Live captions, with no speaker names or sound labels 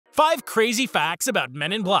5 crazy facts about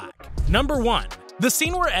Men in Black. Number 1. The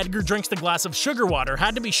scene where Edgar drinks the glass of sugar water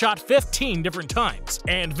had to be shot 15 different times,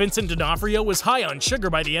 and Vincent D'Onofrio was high on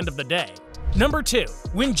sugar by the end of the day. Number 2.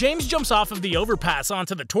 When James jumps off of the overpass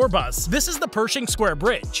onto the tour bus, this is the Pershing Square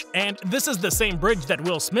Bridge, and this is the same bridge that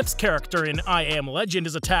Will Smith's character in I Am Legend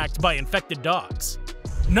is attacked by infected dogs.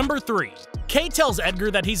 Number 3. Kay tells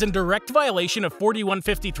Edgar that he's in direct violation of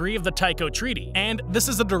 4153 of the Tycho Treaty, and this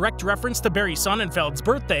is a direct reference to Barry Sonnenfield's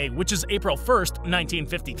birthday, which is April 1st,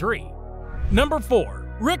 1953. Number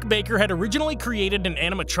 4. Rick Baker had originally created an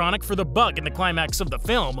animatronic for the bug in the climax of the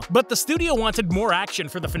film, but the studio wanted more action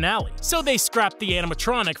for the finale, so they scrapped the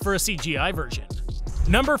animatronic for a CGI version.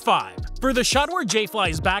 Number 5. For the shot where Jay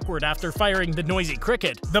flies backward after firing the noisy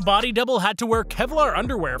cricket, the body double had to wear Kevlar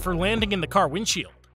underwear for landing in the car windshield.